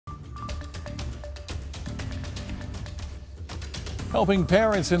Helping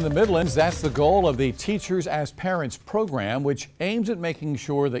parents in the Midlands, that's the goal of the Teachers as Parents program, which aims at making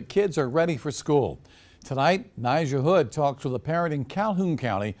sure that kids are ready for school. Tonight, Nijah Hood talks with a parent in Calhoun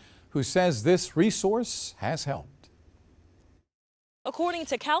County who says this resource has helped. According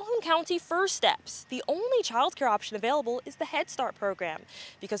to Calhoun County First Steps, the only child care option available is the Head Start program.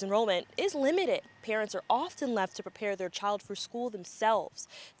 Because enrollment is limited, parents are often left to prepare their child for school themselves.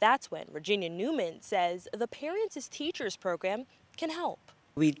 That's when Virginia Newman says the Parents as Teachers program can help.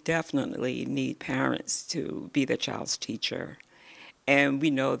 We definitely need parents to be their child's teacher. And we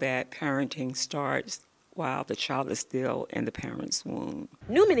know that parenting starts while the child is still in the parent's womb.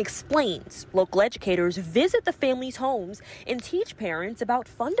 Newman explains local educators visit the families' homes and teach parents about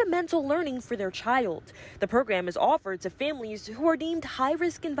fundamental learning for their child. The program is offered to families who are deemed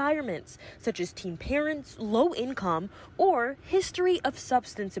high-risk environments, such as teen parents, low income, or history of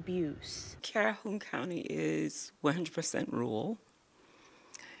substance abuse. Calhoun County is 100% rural,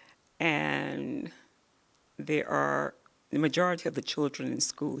 and the majority of the children in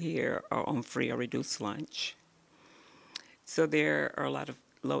school here are on free or reduced lunch. So there are a lot of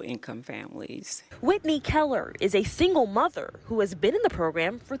low-income families. Whitney Keller is a single mother who has been in the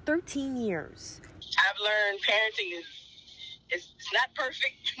program for 13 years. I've learned parenting is not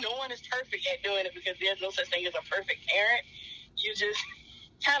perfect. No one is perfect at doing it because there's no such thing as a perfect parent. You just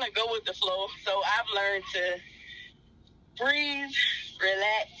kind of go with the flow. So I've learned to breathe,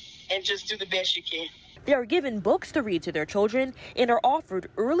 relax, and just do the best you can. They are given books to read to their children and are offered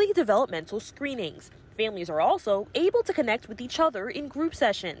early developmental screenings. Families are also able to connect with each other in group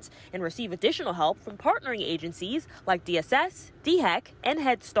sessions and receive additional help from partnering agencies like DSS, DHEC, and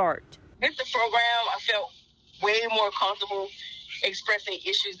Head Start. With the program, I felt way more comfortable expressing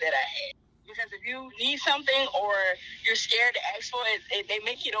issues that I had. Because if you need something or you're scared to ask for it, they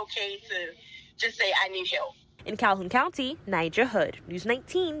make it okay to just say, I need help. In Calhoun County, Nijah Hood, News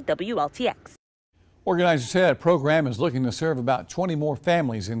 19 WLTX. Organizers said a program is looking to serve about 20 more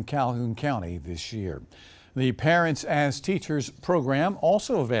families in Calhoun County this year. The Parents as Teachers program,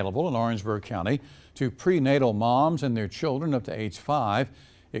 also available in Orangeburg County to prenatal moms and their children up to age 5.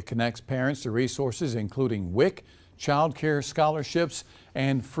 It connects parents to resources including WIC, child care scholarships,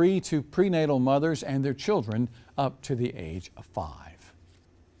 and free to prenatal mothers and their children up to the age of 5.